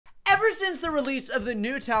ever since the release of the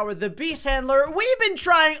new tower, the Beast Handler, we've been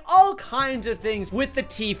trying all kinds of things with the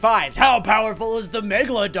T5s. How powerful is the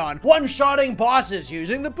Megalodon? One-shotting bosses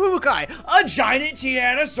using the Bukai, a giant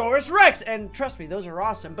Tyrannosaurus Rex, and trust me, those are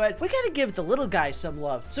awesome, but we gotta give the little guys some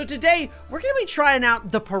love. So today, we're gonna be trying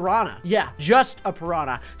out the piranha. Yeah, just a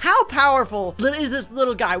piranha. How powerful is this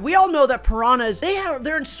little guy? We all know that piranhas,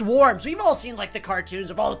 they're in swarms. We've all seen like the cartoons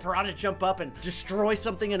of all the piranhas jump up and destroy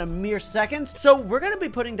something in a mere seconds. So we're gonna be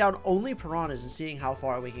putting down only piranhas and seeing how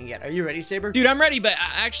far we can get. Are you ready, Sabre? Dude, I'm ready, but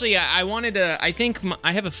actually, I wanted to, I think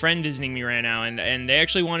I have a friend visiting me right now, and they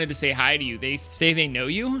actually wanted to say hi to you. They say they know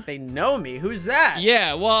you. They know me? Who's that?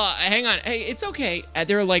 Yeah, well, hang on. Hey, it's okay.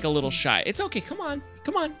 They're like a little shy. It's okay. Come on.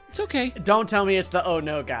 Come on. It's okay. Don't tell me it's the oh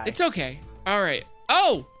no guy. It's okay. All right.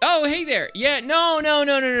 Oh, hey there. Yeah, no.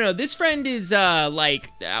 This friend is, like,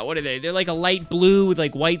 what are they? They're like a light blue with,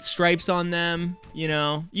 like, white stripes on them, you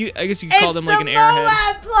know? I guess you could call them, like, an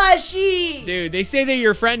airhead. It's the plushie! Dude, they say they're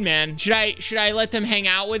your friend, man. Should I let them hang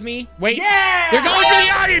out with me? Wait. Yeah! They're going for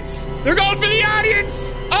the audience! They're going for the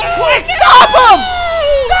audience! Oh, quick, stop him!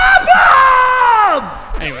 Stop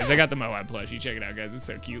him! Anyways, I got the Moab plushie. Check it out, guys. It's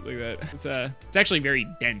so cute. Look at that. It's actually very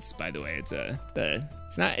dense, by the way. It's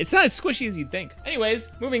not as squishy as you'd think.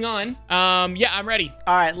 Anyways, moving on. Yeah, I'm ready.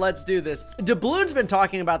 All right, let's do this. Bloons been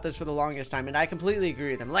talking about this for the longest time, and I completely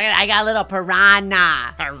agree with him. Look, I got a little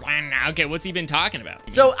piranha. Piranha. Okay, what's he been talking about?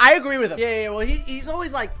 So I agree with him. Yeah. Well, he's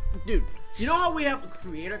always like, dude. You know how we have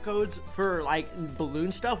creator codes for like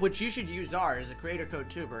balloon stuff, which you should use ours. A creator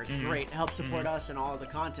code Tewbre. It's great. It helps support us and all of the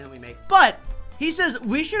content we make. But he says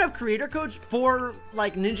we should have creator codes for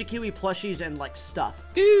like Ninja Kiwi plushies and like stuff.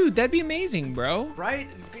 Dude, that'd be amazing, bro. Right,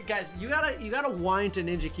 guys? You gotta whine to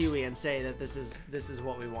Ninja Kiwi and say that this is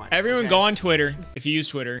what we want. Everyone, go on Twitter if you use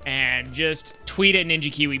Twitter and just tweet at Ninja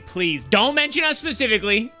Kiwi, please. Don't mention us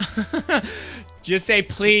specifically. Just say,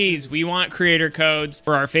 please, we want creator codes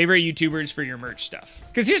for our favorite YouTubers for your merch stuff.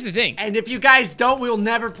 Because here's the thing. And if you guys don't, we'll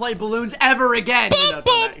never play Bloons ever again.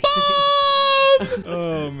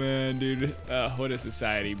 Oh, man, dude. What a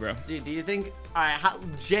society, bro. Dude, do you think, all right, how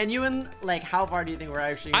far do you think we're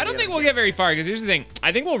actually gonna I don't think we'll get very far, because here's the thing.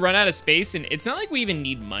 I think we'll run out of space, and it's not like we even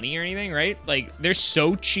need money or anything, right? Like, they're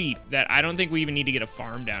so cheap that I don't think we even need to get a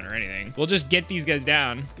farm down or anything. We'll just get these guys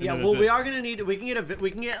down. Yeah, well, we are gonna need, we can get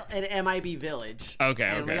an MIB village. Okay,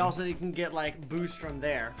 and we also can get, like, boost from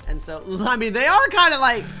there. And so, I mean, they are kind of,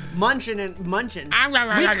 like, munching. We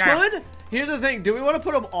could. Here's the thing. Do we want to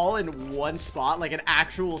put them all in one spot, like an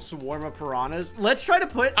actual swarm of piranhas? Let's try to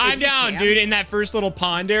put... I'm down, dude, in that first little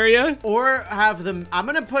pond area. Or have them... I'm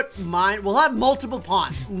going to put mine... We'll have multiple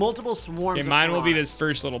ponds. Multiple swarms of mine piranhas. will be this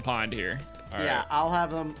first little pond here. All yeah, right. I'll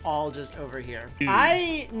have them all just over here. Dude.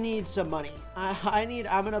 I need some money. I'm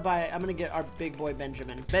gonna get our big boy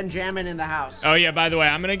Benjamin in the house. Oh yeah, by the way,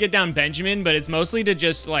 I'm gonna get down Benjamin, but it's mostly to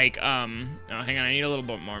just like, oh, hang on, I need a little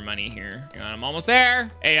bit more money here. Hang on, I'm almost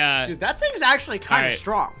there. Hey, dude, that thing's actually kind of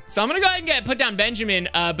strong. So I'm gonna go ahead and put down Benjamin,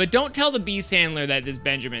 but don't tell the beast handler that this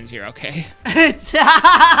Benjamin's here, okay? It's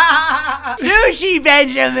sushi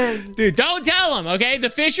Benjamin. Dude, don't tell him, okay? The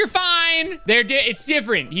fish are fine. It's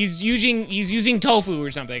different. He's using tofu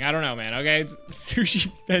or something. I don't know, man. Okay, it's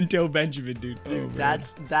sushi bento Benjamin. Dude, oh,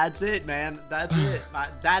 that's it, man. That's it.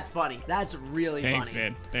 That's funny. That's really funny. Thanks,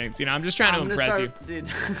 man. Thanks. You know, I'm just trying to impress you. Dude.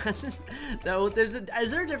 No, is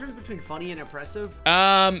there a difference between funny and impressive?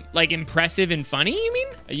 Like impressive and funny, you mean?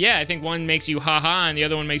 Yeah, I think one makes you haha and the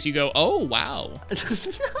other one makes you go, oh, wow.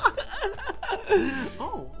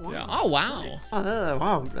 Oh, wow. Yeah. Oh, wow. Nice.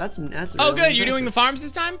 Wow, that's oh, really good. impressive. You're doing the farms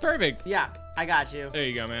this time? Perfect. Yeah. I got you. There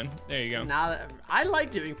you go, man. There you go. Now I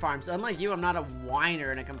like doing farms. Unlike you, I'm not a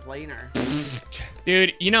whiner and a complainer.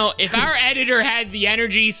 Dude, you know, if our editor had the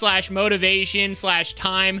energy / motivation /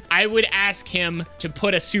 time, I would ask him to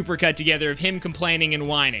put a supercut together of him complaining and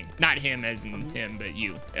whining. Not him as in him, but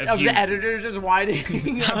you. Of the editor just whining.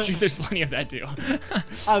 I'm sure there's plenty of that too.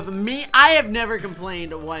 Of me, I have never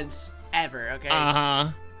complained once ever,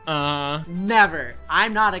 okay? Never.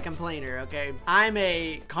 I'm not a complainer, okay? I'm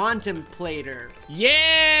a contemplator.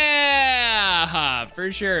 Yeah!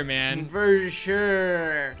 For sure, man. For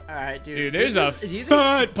sure. All right, dude. Dude, there's a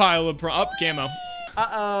fat pile of camo.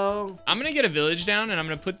 Uh-oh. I'm gonna get a village down, and I'm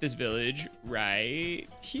gonna put this village right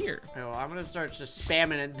here. Oh, well, I'm gonna start just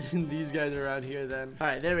spamming these guys around here then. All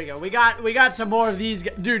right, there we go. We got some more of these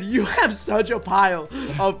guys. Dude, you have such a pile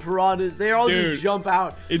of piranhas. They all just jump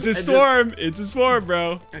out. It's a swarm. It's a swarm,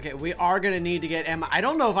 bro. Okay, we are gonna need to get I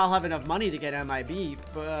don't know if I'll have enough money to get MIB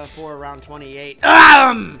for around 28.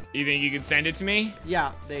 You think you can send it to me?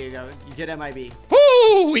 Yeah, there you go. You get MIB.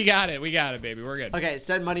 Woo! We got it. We got it, baby. We're good. Okay,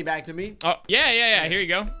 send money back to me. Oh, yeah. Here you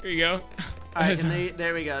go. Here you go. All right,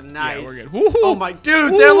 there we go. Nice. Yeah, we're good. Oh my,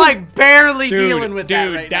 dude, they're like barely dealing with that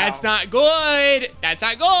right now. That's not good. That's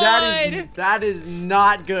not good. That is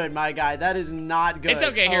not good, my guy. That is not good. It's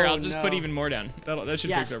okay. Here, I'll just put even more down. That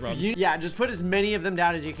should fix our problems. Yeah, just put as many of them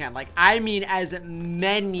down as you can. Like, I mean, as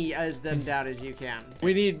many of them down as you can.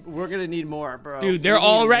 We're gonna need more, bro. Dude, they're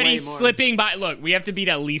already slipping by. Look, we have to beat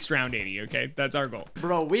at least round 80. Okay, that's our goal.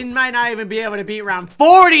 Bro, we might not even be able to beat round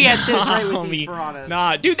 40 at this rate with these piranhas.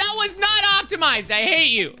 Nah, dude, that was not optimized. I hate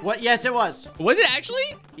you. What? Yes, it was. Was it actually?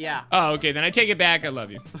 Yeah. Oh, okay. Then I take it back. I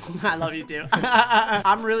love you. I love you too.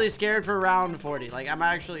 I'm really scared for round 40. Like, I'm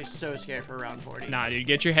actually so scared for round 40. Nah, dude,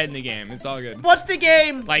 get your head in the game. It's all good. What's the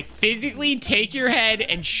game? Like, physically take your head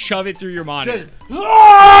and shove it through your monitor.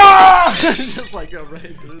 Just like,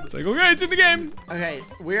 right, dude. It's like, okay, it's in the game. Okay,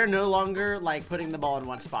 we're no longer like putting the ball in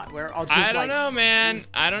one spot. I don't know, man.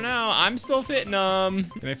 I don't know. I'm still fitting them.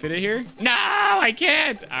 Can I fit it here? No, I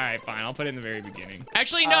can't. All right, fine. I'll put it in the very beginning.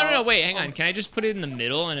 Actually, no. Wait, hang on. Can I just put it in the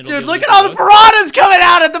middle and it'll? Dude, look at all the piranhas coming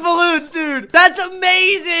out at the balloons, dude. That's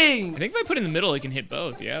amazing. I think if I put it in the middle, it can hit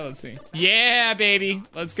both. Yeah, let's see. Yeah, baby.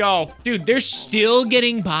 Let's go. Dude, they're still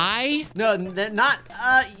getting by? No, they're not.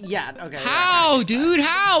 Yeah. Okay. How, dude?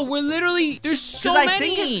 How? We're literally. There's so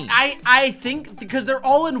many. I think because they're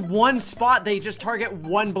all in one spot, they just target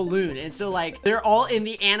one balloon, and so like they're all in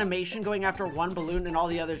the animation going after one balloon, and all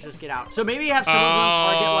the others just get out. So maybe you have some of them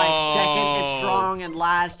target like second and strong and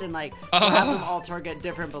last, and like have them all target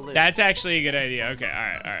different balloons. That's actually a good idea. Okay.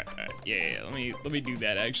 All right. Yeah. Let me do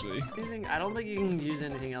that actually. I don't think you can use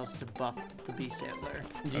anything else to buff the beast handler.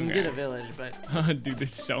 You can get a village, but dude,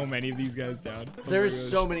 there's so many of these guys down. There's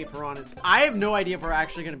so many piranhas. I have no idea if we're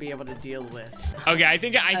actually gonna be able to deal with. Okay, I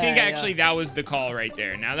think actually that was the call right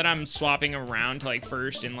there. Now that I'm swapping around to like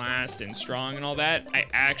first and last and strong and all that, I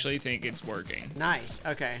actually think it's working. Nice.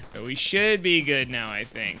 Okay. So we should be good now, I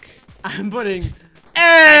think. I'm putting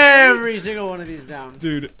every single one of these down.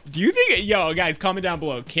 Dude, do you think, yo, guys, comment down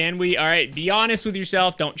below. Can we, all right, be honest with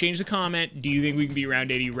yourself. Don't change the comment. Do you think we can be round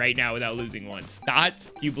 80 right now without losing once?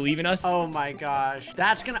 Thoughts? Do you believe in us? Oh my gosh.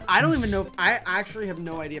 That's gonna, I don't even know. I actually have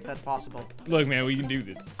no idea if that's possible. Look, man, we can do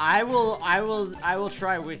this. I will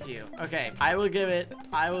try with you. Okay. I will give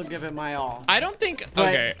it my all. I don't think,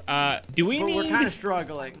 okay, do we need? We're kind of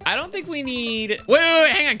struggling. I don't think we need,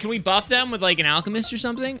 wait, hang on. Can we buff them with like an alchemist or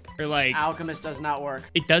something? Or like. Alchemist does not work.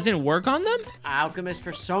 It doesn't work on them? Alchemist,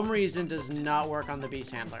 for some reason, does not work on the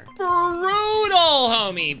beast handler. Brutal,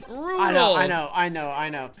 homie. Brutal. I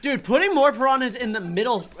know. Dude, putting more piranhas in the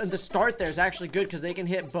middle, in the start there is actually good because they can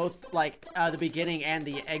hit both, like, the beginning and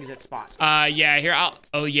the exit spots. Yeah, here,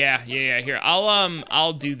 here.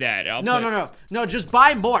 I'll do that. No, just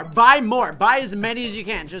buy more. Buy as many as you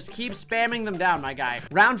can. Just keep spamming them down, my guy.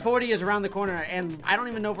 Round 40 is around the corner, and I don't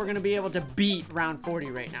even know if we're going to be able to beat round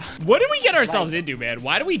 40 right now. What did we get ourselves into, man?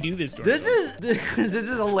 Why do we do this to ourselves? This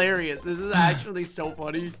is hilarious. This is actually so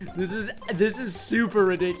funny. This is super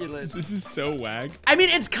ridiculous. This is so whack. I mean,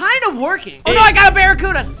 it's kind of working. Oh no, I got a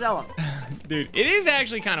barracuda. Sell him. Dude, it is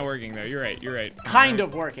actually kind of working though. You're right. Kind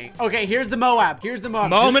of working. Okay, here's the Moab.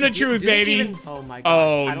 Moment of truth, baby. Oh my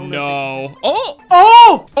god. Oh no.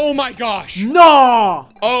 Oh my gosh. No.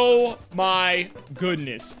 Oh my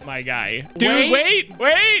goodness, my guy. Dude, wait.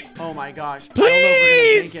 Oh my gosh.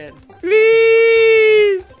 Please. I don't know if we're gonna make it.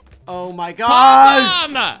 Please. Oh my gosh.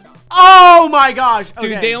 Mom! Oh my gosh.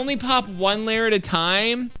 Okay. Dude, they only pop one layer at a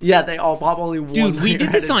time. Yeah, they all pop only one layer. Dude, we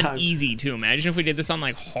did this on easy too. Imagine if we did this on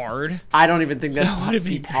like hard. I don't even think that would have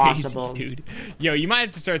been possible, crazy, dude. Yo, you might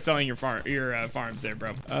have to start selling your farms there,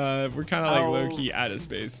 bro. We're kind of like low key out of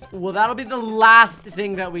space. Well, that'll be the last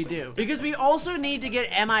thing that we do because we also need to get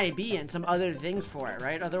MIB and some other things for it,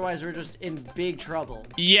 right? Otherwise, we're just in big trouble.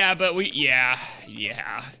 Yeah, but yeah.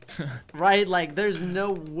 Right? Like, there's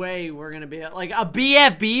no way we're gonna be like a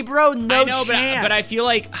BFB, bro. No, I know, chance. but I feel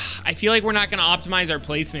like we're not gonna optimize our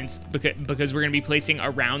placements because we're gonna be placing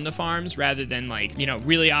around the farms rather than like, you know,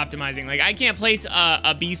 really optimizing. Like, I can't place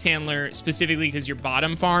a beast handler specifically because your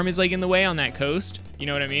bottom farm is like in the way on that coast. You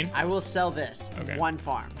know what I mean? I will sell this. Okay. One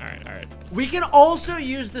farm. All right. We can also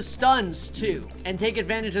use the stuns too and take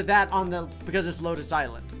advantage of that because it's Lotus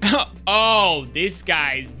Island. Oh, this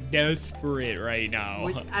guy's desperate right now.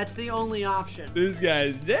 That's the only option. This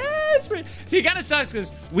guy's desperate. See, it kind of sucks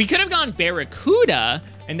because we could have gone Barracuda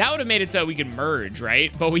and that would have made it so we could merge,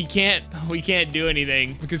 right? But we can't do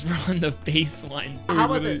anything because we're on the base one. How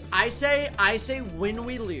about this? I say when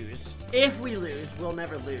we lose. If we lose, we'll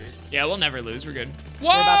never lose. Yeah, we'll never lose. We're good.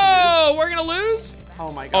 Whoa, we're gonna lose?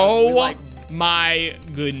 Oh my god. Oh my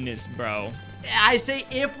goodness, bro. I say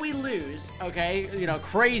if we lose, okay, you know,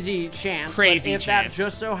 crazy chance. Crazy if chance. that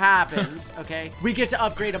just so happens, okay, we get to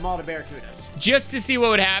upgrade them all to barracudas. Just to see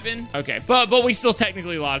what would happen? Okay, but we still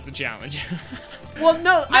technically lost the challenge. Well,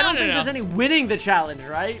 no, I don't think there's any winning the challenge,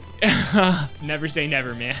 right? Never say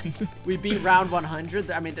never, man. We beat round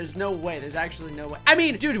 100. I mean, there's no way. There's actually no way. I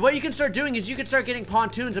mean, dude, what you can start doing is you can start getting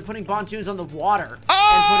pontoons and putting pontoons on the water.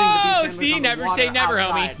 Oh, see, never say never,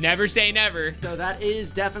 homie. Never say never. So that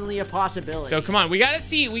is definitely a possibility. So come on, we gotta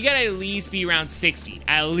see. We gotta at least be around 60.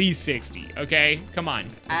 At least 60. Okay, come on.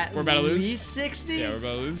 We're about to lose. At least 60? Yeah, we're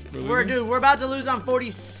about to lose. We're about to lose on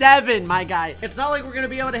 47, my guy. It's not like we're gonna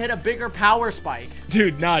be able to hit a bigger power spike.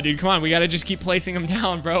 Dude, nah, dude, come on. We gotta just keep placing them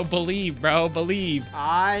down, bro. Believe, bro. Believe.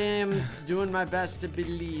 I am doing my best to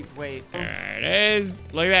believe. Wait. There it is.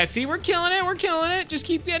 Look at that. See, we're killing it. We're killing it. Just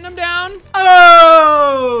keep getting them down.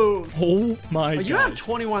 Oh! Oh my god. You have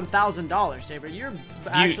 $21,000, Sabre. You're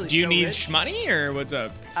actually Do you need rich. money or what's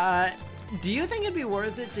up? Do you think it'd be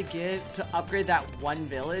worth it to upgrade that one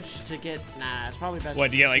village to get? Nah, it's probably best.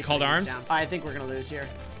 What, to get like called arms? Down. I think we're gonna lose here.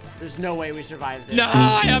 There's no way we survive this. No,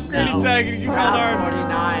 I upgraded so I can get called arms.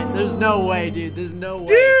 49. There's no way, dude. There's no way.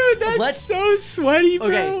 Dude, that's so sweaty, bro.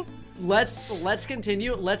 Okay, let's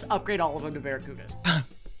continue. Let's upgrade all of them to barracudas.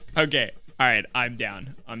 Okay. All right, I'm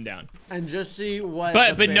down. I'm down. And just see what.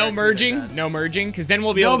 But no merging, does. no merging, because then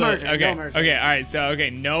we'll be able to. Okay, okay, all right. So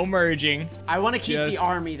no merging. I want to keep the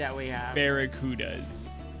army that we have. Barracudas.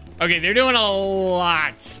 Okay, they're doing a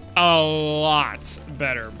lot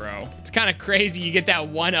better, bro. It's kind of crazy. You get that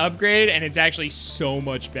one upgrade, and it's actually so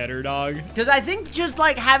much better, dog. Because I think just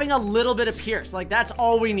like having a little bit of pierce, like that's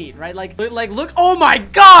all we need, right? Like look. Oh my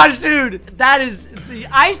gosh, dude, that is. See,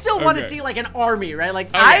 I still want to see like an army, right?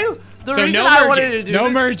 Like The reason I wanted to do no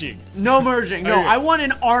this, merging. No merging. No, I want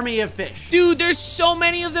an army of fish. Dude, there's so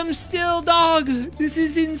many of them still, dog. This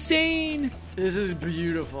is insane. This is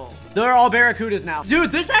beautiful. They're all barracudas now.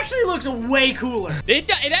 Dude, this actually looks way cooler.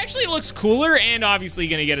 It actually looks cooler and obviously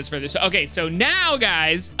gonna get us further. So, okay, so now,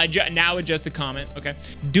 guys, adjust the comment, okay?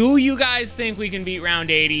 Do you guys think we can beat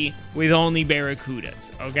round 80 with only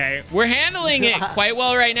barracudas, okay? We're handling it quite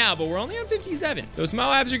well right now, but we're only on 57. Those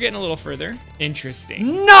Moabs are getting a little further.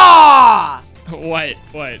 Interesting. Nah! What?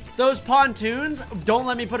 Those pontoons, don't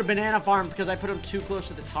let me put a banana farm because I put them too close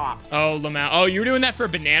to the top. Oh, Lamau. Oh, you were doing that for a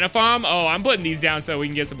banana farm? Oh, I'm putting these down so we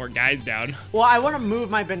can get some more guys down. Well, I want to move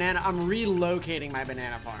my banana. I'm relocating my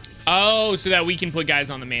banana farms. Oh, so that we can put guys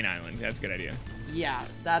on the main island. That's a good idea. Yeah,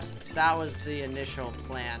 that was the initial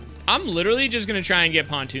plan. I'm literally just going to try and get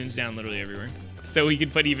pontoons down literally everywhere so we can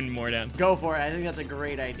put even more down. Go for it. I think that's a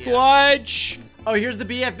great idea. Clutch. Oh, here's the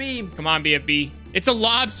BFB. Come on, BFB. It's a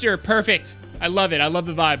lobster. Perfect. I love it. I love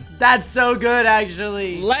the vibe. That's so good,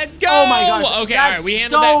 actually. Let's go. Oh my gosh. Okay, all right. We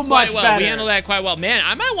handled that quite well. We handled that quite well. Man,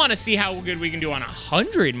 I might want to see how good we can do on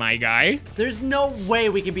 100, my guy. There's no way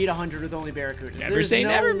we can beat 100 with only barracudas. Never say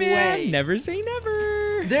never, man. Never say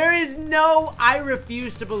never. There is no. I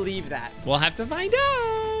refuse to believe that. We'll have to find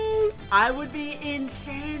out. I would be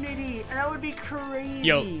insanity. That would be crazy.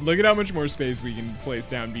 Yo, look at how much more space we can place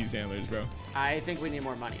down beast handlers, bro. I think we need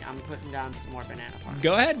more money. I'm putting down some more banana farms.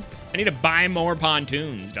 Go ahead. I need to buy more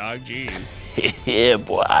pontoons, dog. Jeez. Yeah,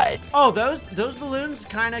 boy. Oh, those balloons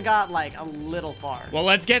kind of got like a little far. Well,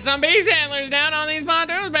 let's get some beast handlers down on these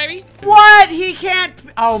pontoons, baby. What? He can't.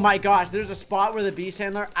 Oh my gosh. There's a spot where the beast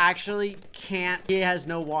handler actually can't. He has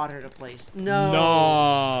no water to place.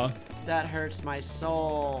 No. That hurts my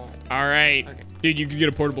soul. All right. Okay. Dude, you could get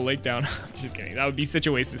a portable lake down. Just kidding. That would be such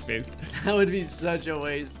a waste of space. That would be such a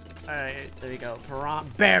waste. All right, there we go.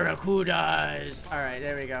 Barracudas. All right,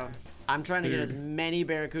 there we go. I'm trying to get as many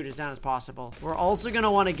barracudas down as possible. We're also going to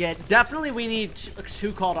want to get, definitely we need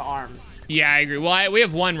two call to arms. Yeah, I agree. Well, we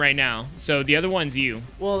have one right now. So the other one's you.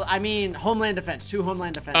 Well, I mean, homeland defense, 2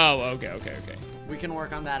 homeland defense. Oh, okay. We can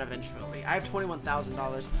work on that eventually. I have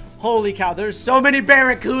 $21,000. Holy cow, there's so many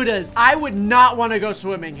barracudas. I would not want to go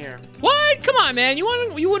swimming here. What? Come on, man. You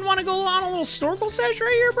wouldn't want to go on a little snorkel session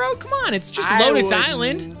right here, bro? Come on. It's just Lotus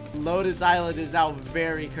Island. Lotus Island is now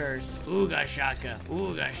very cursed. Ooga shaka.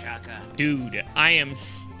 Ooga shaka. Dude, I am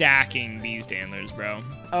stacking beast handlers, bro.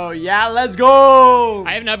 Oh, yeah? Let's go.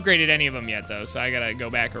 I haven't upgraded any of them yet, though, so I gotta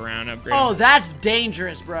go back around, upgrade. Oh, that's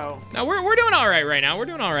dangerous, bro. No, we're doing all right right now. We're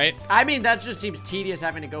doing all right. I mean, that just seems tedious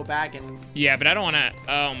having to go back and... Yeah, but I don't want to...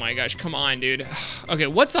 Oh, my gosh. Come on, dude. Okay,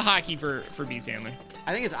 what's the hotkey for beast handler?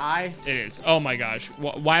 I think it's I. It is. Oh my gosh.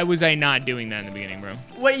 Why was I not doing that in the beginning, bro?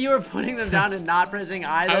 Wait, you were putting them down and not pressing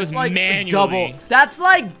I? That's I was like manually. double. That's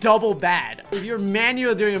like double bad. If you're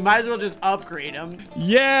manually doing it, might as well just upgrade them.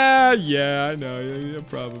 Yeah, I know. Yeah,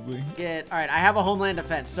 probably. All right, I have a homeland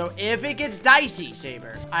defense. So if it gets dicey,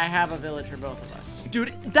 Sabre, I have a village for both of us.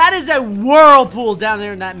 Dude, that is a whirlpool down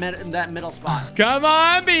there in that middle spot. Come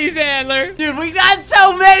on, Beast Handler. Dude, we got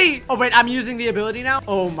so many. Oh, wait, I'm using the ability now?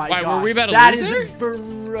 Oh, my god. Why, were we about to that lose there? That is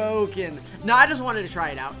broken. No, I just wanted to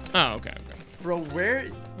try it out. Oh, okay. Bro, where?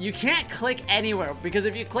 You can't click anywhere because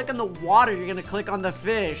if you click on the water, you're going to click on the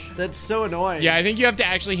fish. That's so annoying. Yeah, I think you have to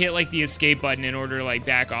actually hit like the escape button in order to like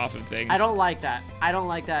back off of things. I don't like that. I don't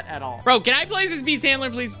like that at all. Bro, can I place this Beast Handler,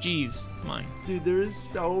 please? Jeez, come on. Dude, there's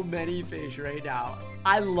so many fish right now.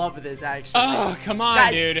 I love this, actually. Oh, come on,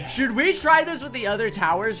 guys, dude. Should we try this with the other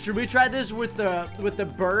towers? Should we try this with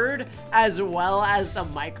the bird as well as the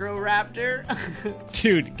Microraptor?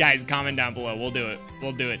 Dude, guys, comment down below. We'll do it.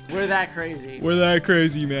 We'll do it. We're that crazy. We're that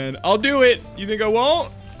crazy, man. I'll do it. You think I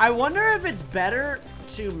won't? I wonder if it's better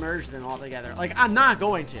to merge them all together. Like, I'm not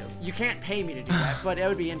going to. You can't pay me to do that, but it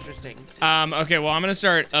would be interesting. Okay, well, I'm gonna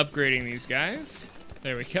start upgrading these guys.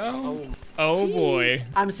 There we go. Oh boy.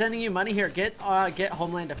 I'm sending you money here. Get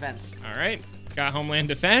Homeland Defense. All right. Got Homeland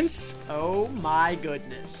Defense. Oh my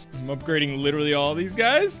goodness. I'm upgrading literally all these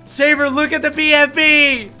guys. Sabre, look at the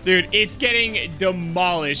BFB. Dude, it's getting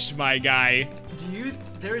demolished, my guy.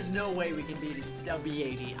 There's no way we can beat a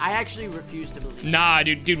B80. I actually refuse to believe. Nah,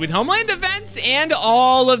 dude, with Homeland Defense and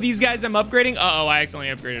all of these guys I'm upgrading. Uh-oh, I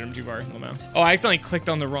accidentally upgraded them too far. Oh, I accidentally clicked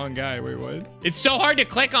on the wrong guy. Wait, what? It's so hard to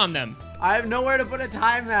click on them. I have nowhere to put a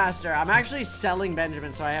Time Master. I'm actually selling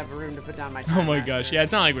Benjamin, so I have room to put down my Time Master. Oh my gosh, yeah,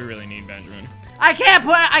 it's not like we really need Benjamin. I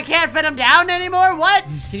can't fit him down anymore. What?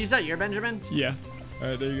 Can you sell your Benjamin? Yeah. All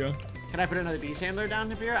right, there you go. Can I put another Beast Handler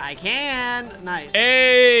down here? I can. Nice.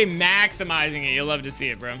 Hey, maximizing it. You'll love to see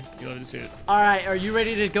it, bro. You'll love to see it. All right, are you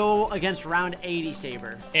ready to go against round 80,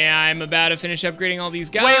 Sabre? Yeah, I'm about to finish upgrading all these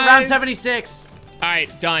guys. Wait, round 76. All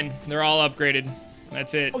right, done. They're all upgraded.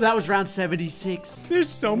 That's it. Oh, that was round 76. There's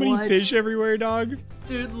so many fish everywhere, dog.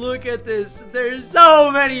 Dude, look at this. There's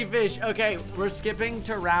so many fish. Okay, we're skipping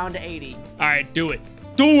to round 80. All right, do it.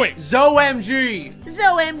 Do it. ZOMG.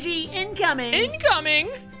 ZOMG incoming. Incoming.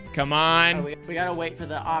 Come on. Oh, we gotta wait for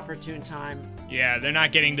the opportune time. Yeah, they're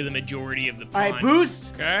not getting to the majority of the pond. All right,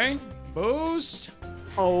 boost. Okay, boost.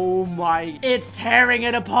 Oh my, it's tearing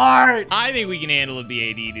it apart. I think we can handle a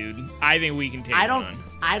BAD, dude. I think we can take it on.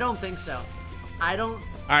 I don't think so. I don't. All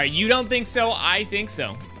right, you don't think so? I think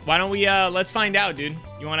so. Why don't we, let's find out, dude.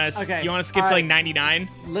 You wanna skip to like 99?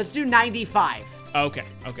 Let's do 95. Okay,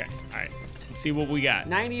 all right. Let's see what we got.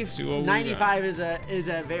 95 is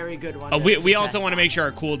a very good one. We also want to make sure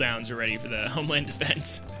our cooldowns are ready for the Homeland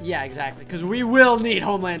Defense. Yeah, exactly, because we will need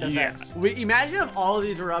Homeland Defense. Yeah. Imagine if all of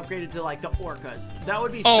these were upgraded to like the orcas. That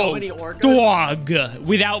would be so many orcas. Dog!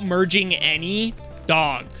 Without merging any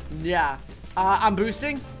dog. Yeah. I'm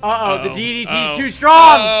boosting. The DDT is too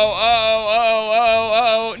strong.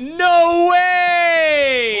 No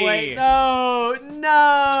way! Wait, no.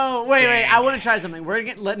 Wait. I want to try something.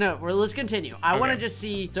 Let's continue. I want to just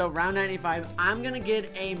see. So round 95, I'm gonna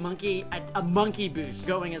get a monkey boost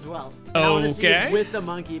going as well. And I want to see it with the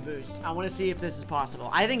monkey boost. I want to see if this is possible.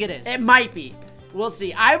 I think it is. It might be. We'll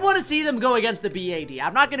see. I want to see them go against the BAD.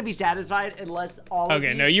 I'm not going to be satisfied unless all of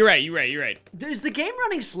these... no, you're right. Is the game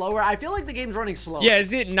running slower? I feel like the game's running slower. Yeah,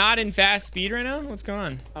 is it not in fast speed right now? What's going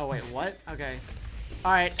on? Oh, wait, what? Okay.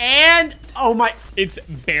 All right, and... Oh, my... It's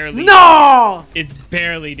barely... No! It's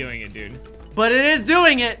barely doing it, dude. But it is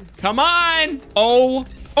doing it. Come on! Oh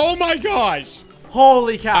my gosh!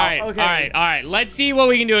 Holy cow. All right. Let's see what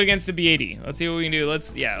we can do against the BAD. Let's see what we can do.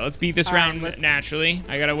 Let's beat this round naturally.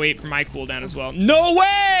 I gotta wait for my cooldown as well. No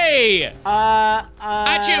way!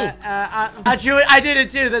 Achoo! Achoo, I did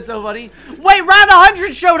it too. That's so funny. Wait, round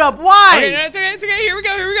 100 showed up. Why? Okay, no, it's okay. Here we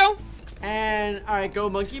go. And, all right, go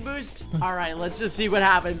monkey boost. All right, let's just see what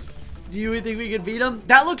happens. Do you think we can beat him?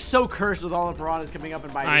 That looks so cursed with all the piranhas coming up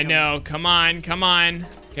and biting I know. Him. Come on.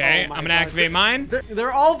 Okay, I'm gonna activate mine.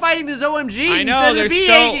 They're all fighting this OMG. I know, they're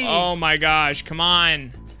so... Oh my gosh, come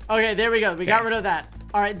on. Okay, there we go. We got rid of that.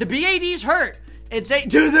 All right, the BAD's hurt.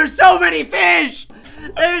 Dude, there's so many fish.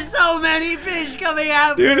 There's so many fish coming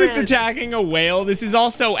after Dude, it's attacking a whale. This is all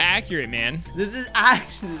so accurate, man. This is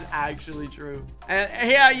actually true.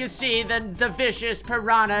 Here you see the vicious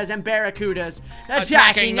piranhas and barracudas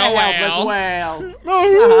attacking the helpless whale.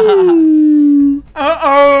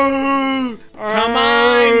 Come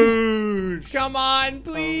on. huge. Come on,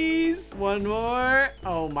 please. One more.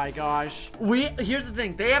 Oh my gosh. Here's the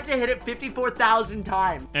thing. They have to hit it 54,000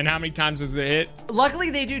 times. And how many times does it hit? Luckily,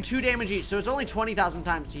 they do 2 damage each, so it's only 20,000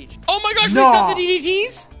 times each. Oh my gosh, No. we stopped the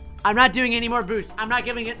DDTs? I'm not doing any more boosts. I'm not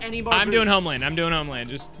giving it any more I'm doing boosts. Homeland. I'm doing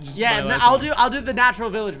Homeland. Just Yeah, my no, lesson. I'll do the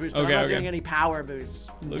natural village boost, but Okay, I'm not okay. doing any power boosts.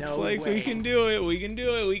 Looks No like way. we can do it. We can do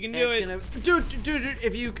it. We can do It's it. gonna- dude,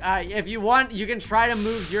 if you want, you can try to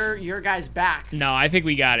move your guys back. No, I think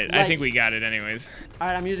we got it. I Like- think we got it anyways. All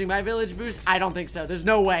right, I'm using my village boost. I don't think so. There's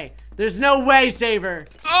no way. There's no way, Sabre.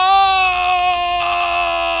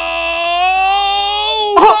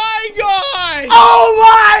 Oh my gosh!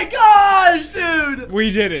 Oh my gosh, dude!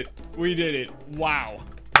 We did it. We did it. Wow.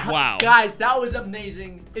 Wow. Guys, that was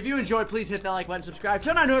amazing. If you enjoyed, please hit that like button, subscribe,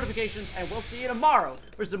 turn on notifications, and we'll see you tomorrow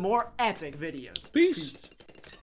for some more epic videos. Peace.